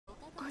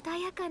Hello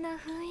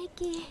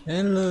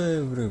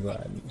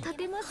everyone,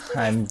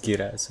 I'm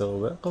Kira, so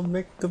welcome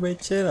back to my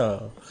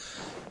channel.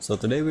 So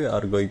today we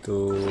are going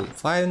to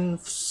find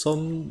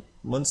some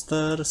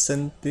monster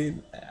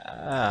sentinel.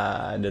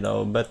 I don't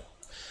know, but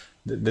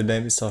the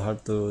name is so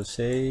hard to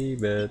say,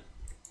 but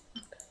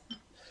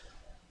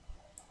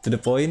to the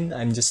point,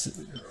 I'm just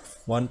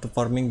want to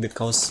farming the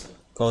coast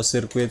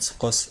circuits,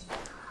 coast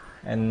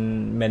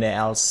and many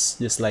else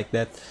just like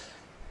that.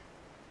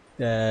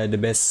 The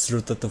best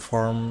route to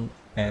farm,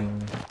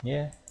 and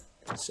yeah,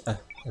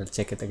 I'll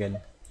check it again.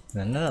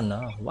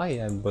 No, why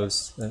I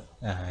both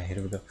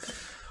here we go.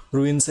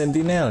 Ruin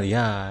Sentinel,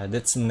 yeah,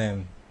 that's the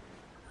name.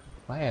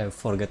 Why I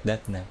forget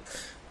that name,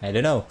 I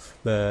don't know,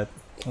 but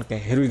okay,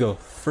 here we go.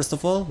 First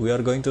of all, we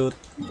are going to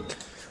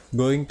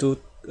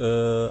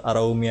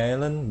Araumi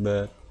Island,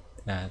 but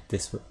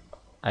this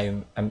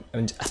I'm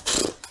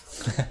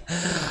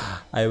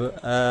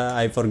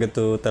I forget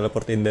to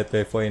teleport in that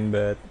waypoint,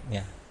 but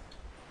yeah,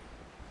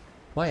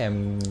 why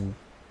I'm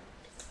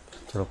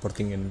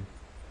teleporting in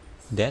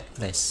that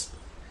place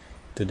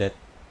to that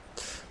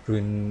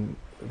ruin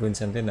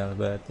sentinel.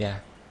 But yeah,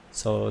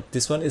 so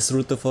this one is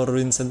route for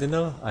ruin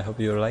sentinel. I hope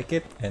you like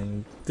it,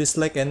 and please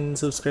like and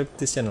subscribe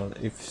this channel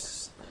if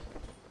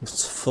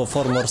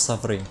for more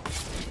suffering,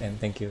 and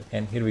thank you.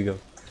 And here we go.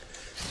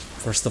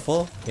 First of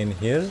all, in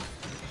here,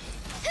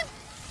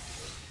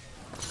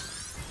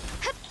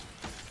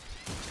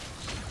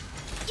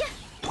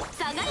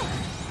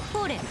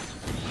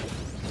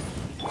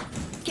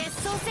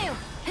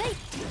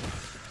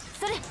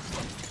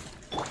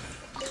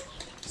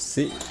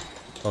 see,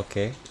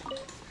 okay.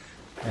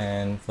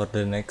 And for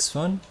the next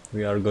one,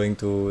 we are going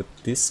to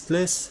this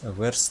place.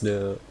 Where's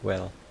the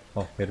well?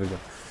 Oh, here we go.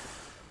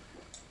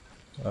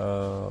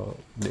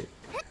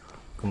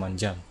 Come on,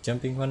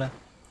 jumping mana?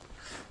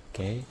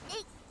 Okay.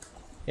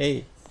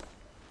 Hey,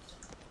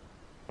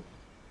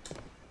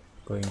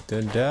 going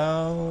to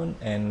down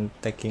and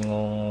taking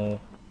on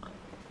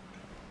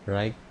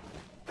right,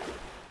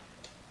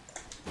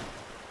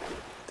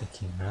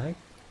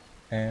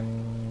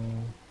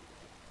 and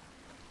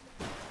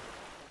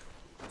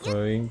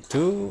going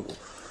to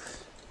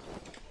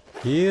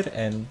here.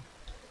 And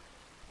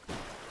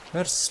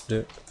where's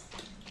the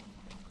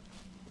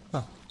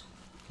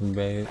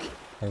maybe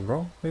I'm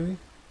wrong, maybe,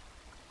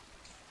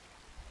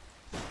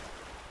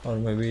 or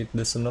maybe it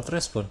does not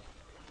respond.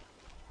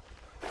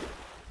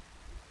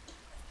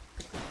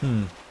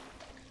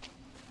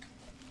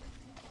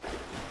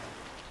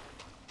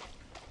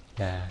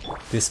 Yeah,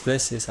 this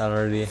place is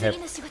already have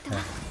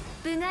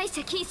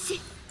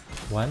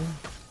one,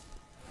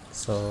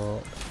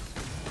 so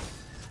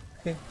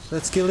okay,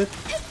 let's kill it.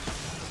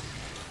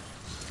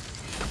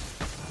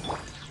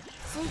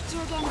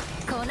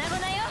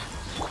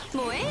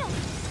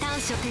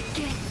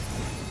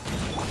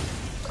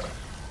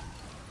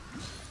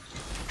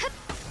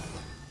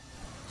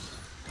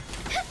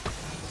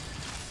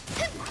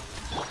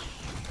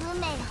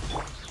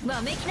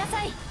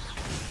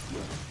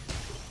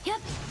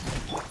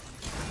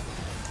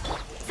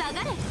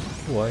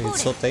 Why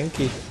it's so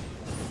tanky?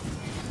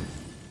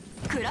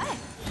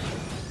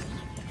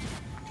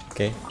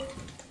 Okay,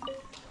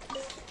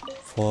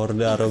 for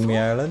the Arumi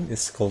Island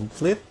is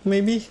complete,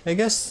 maybe, I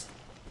guess.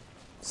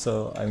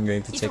 So I'm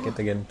going to check it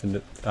again to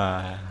the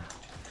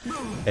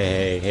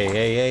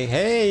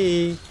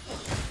hey,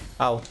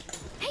 ow.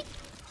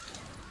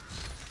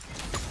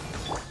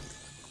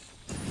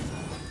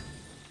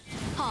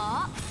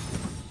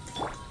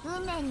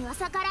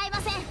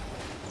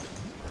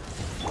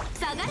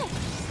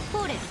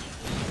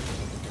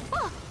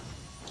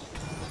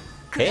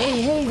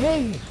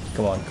 Hey,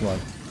 come on.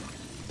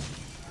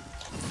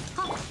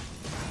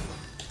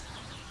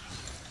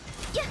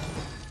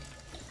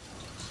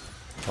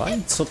 Why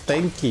it's so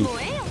tanky?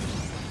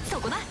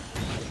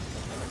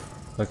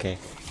 Okay,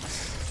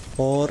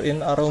 for in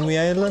Arumi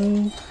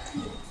Island,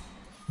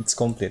 it's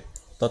complete.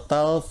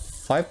 Total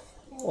 5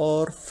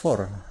 or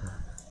 4.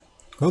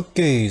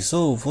 Okay,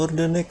 so for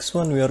the next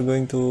one, we are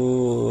going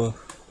to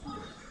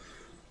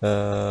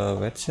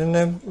what's the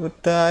name of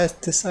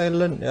this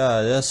island?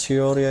 Yeah, that's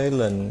Shiori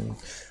Island.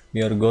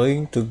 We are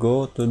going to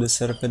go to the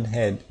serpent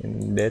head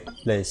in that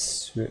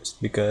place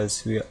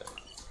because we are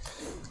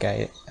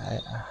okay.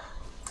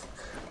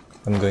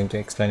 I'm going to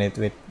explain it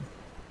with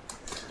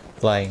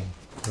flying.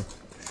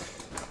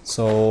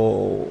 So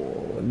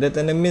that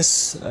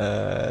enemies,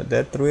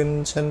 that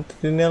ruin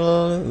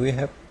sentinel, we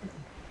have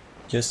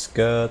just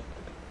got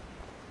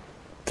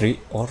 3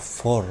 or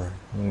 4.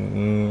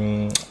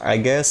 I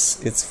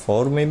guess it's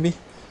 4 maybe.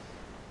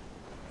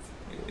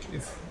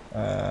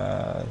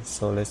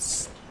 So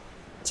let's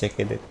check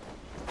it.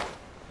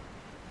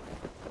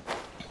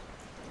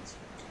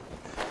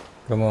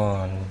 Come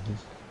on.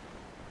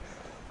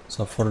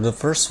 So for the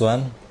first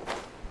one,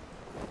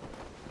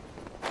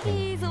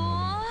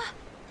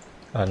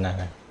 oh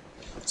no,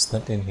 it's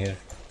not in here.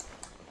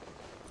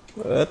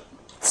 But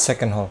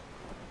second hole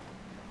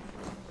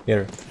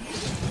here.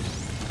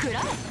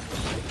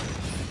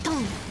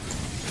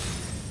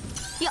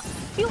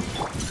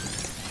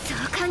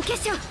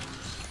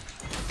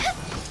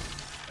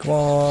 Come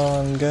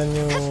on,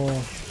 Ganyu.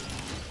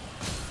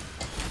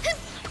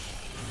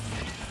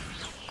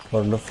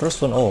 For the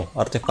first one, oh,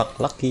 artifact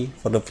lucky.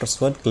 For the first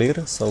one,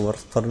 clear. So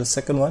for the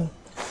second one,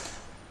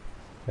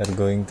 we are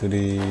going to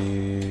the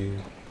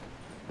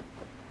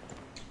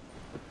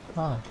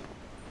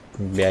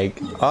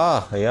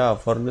yeah.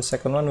 For the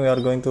second one, we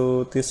are going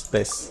to this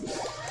place.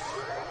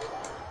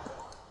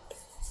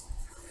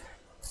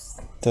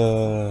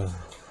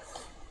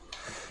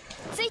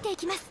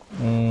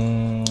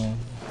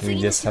 We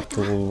just have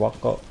to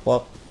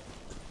walk,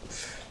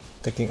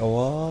 taking a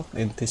walk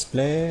in this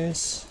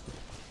place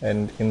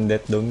and in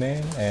that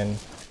domain. And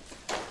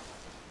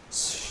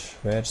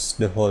where's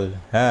the hole?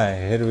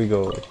 Here we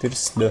go.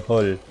 There's the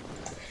hole,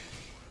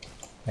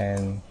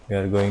 and we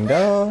are going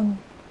down.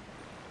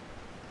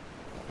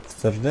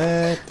 After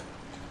that,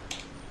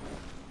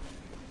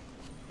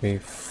 we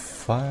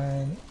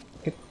find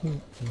it.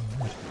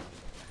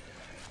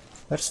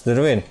 Where's the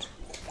ruin?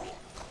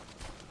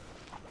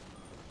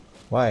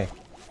 Why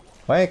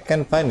I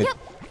can't find it?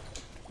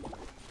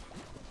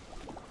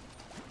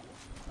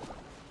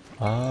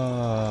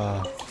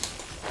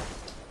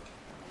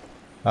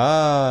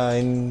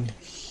 In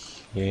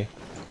here.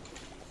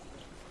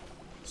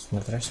 It's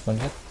not respond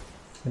yet.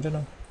 I don't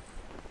know.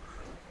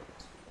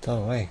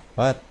 Oh, wait,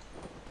 what?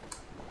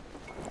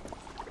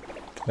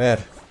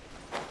 Where?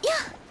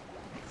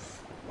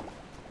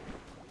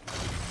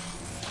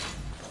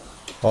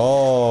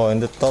 Oh, in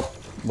the top.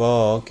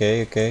 Oh,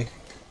 okay.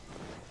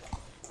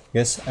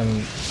 Yes,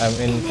 I'm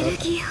in.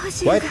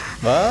 What?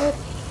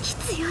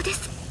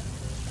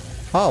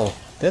 How?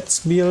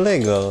 That's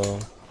illegal.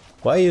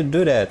 Why you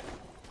do that?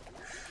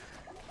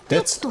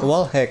 That's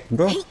wall hack,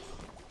 bro.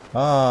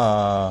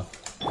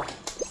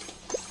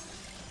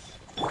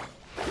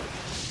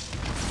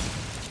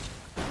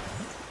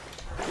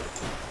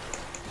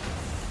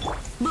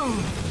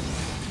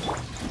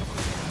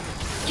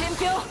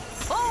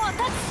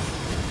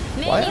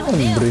 Why am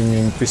I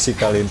bringing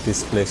physical in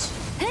this place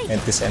and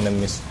these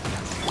enemies?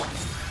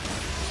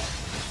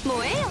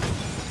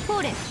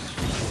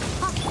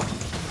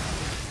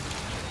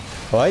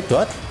 Wait,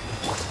 what?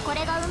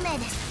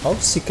 How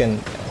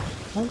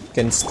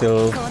can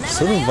still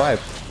survive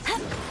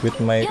with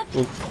my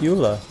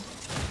Ula?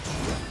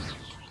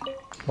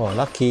 Oh,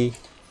 lucky.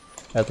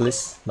 At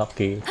least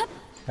lucky.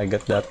 I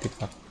got the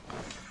artifact.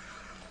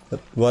 But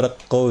what a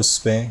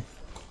coast, man.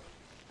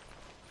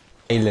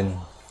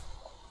 Island.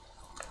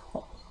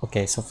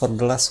 Okay, so for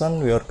the last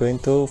one, we are going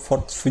to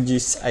Fort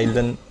Fuji's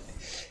Island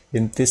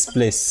in this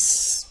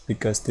place,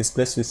 because this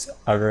place is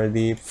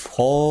already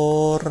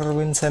for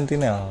Wind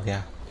Sentinel.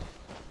 Yeah,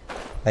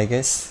 I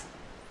guess.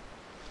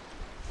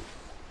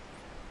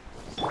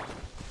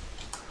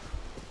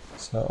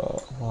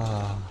 So,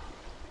 wow.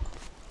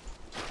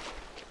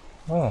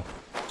 Oh.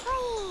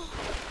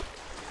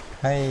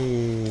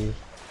 Hi.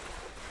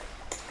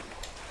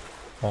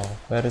 Oh,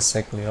 where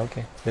exactly?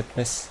 Okay, that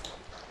place.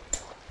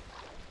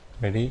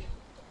 Ready?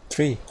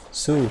 3,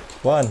 2,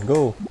 1,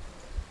 go!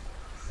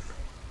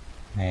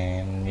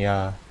 And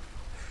yeah,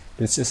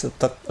 this is a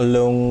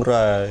long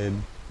ride,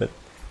 but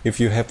if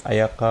you have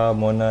Ayaka,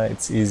 Mona,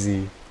 it's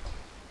easy.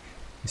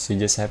 You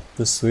just have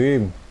to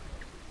swim.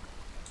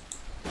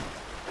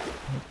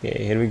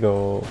 Okay, here we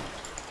go.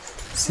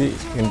 See,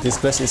 in this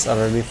place is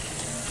already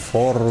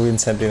 4 Wind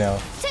Sentinel.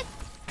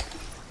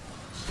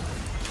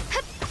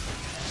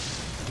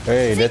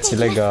 Hey, that's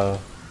illegal.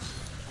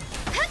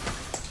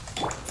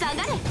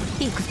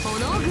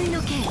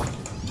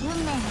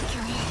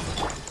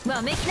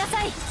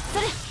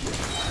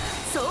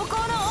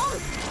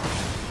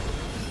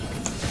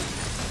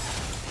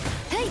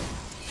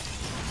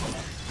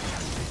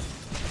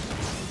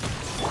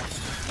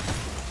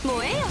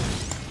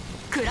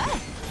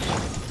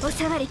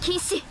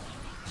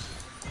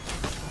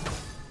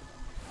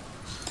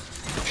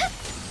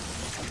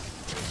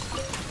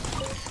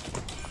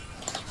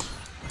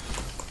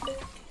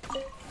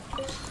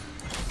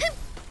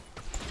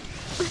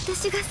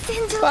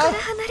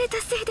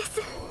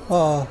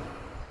 Oh,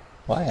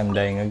 why I'm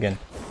dying again?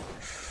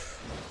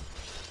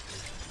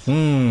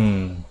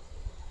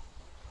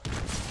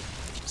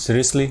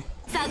 Seriously?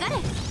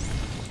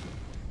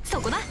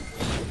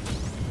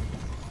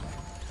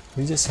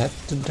 You just have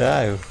to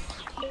dive.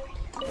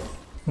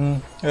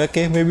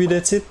 Okay, maybe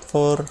that's it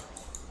for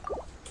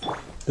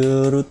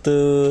the route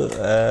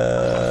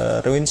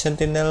Ruin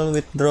Sentinel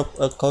with drop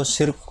a Chaos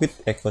Circuit.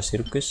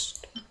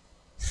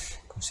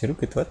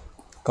 What?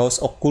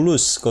 Chaos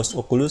Oculus,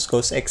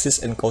 Chaos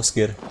Axis, and Chaos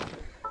Gear.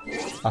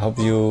 I hope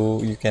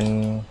you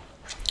can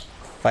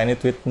find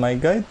it with my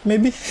guide,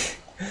 maybe.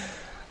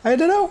 I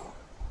don't know.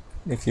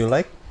 If you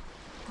like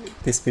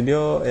this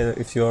video,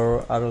 if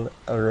you're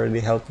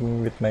already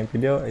helping with my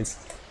video,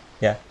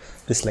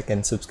 please like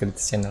and subscribe to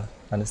the channel.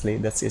 Honestly,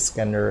 that's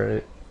kind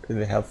of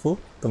really helpful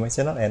to my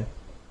channel. And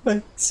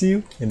bye. See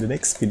you in the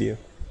next video.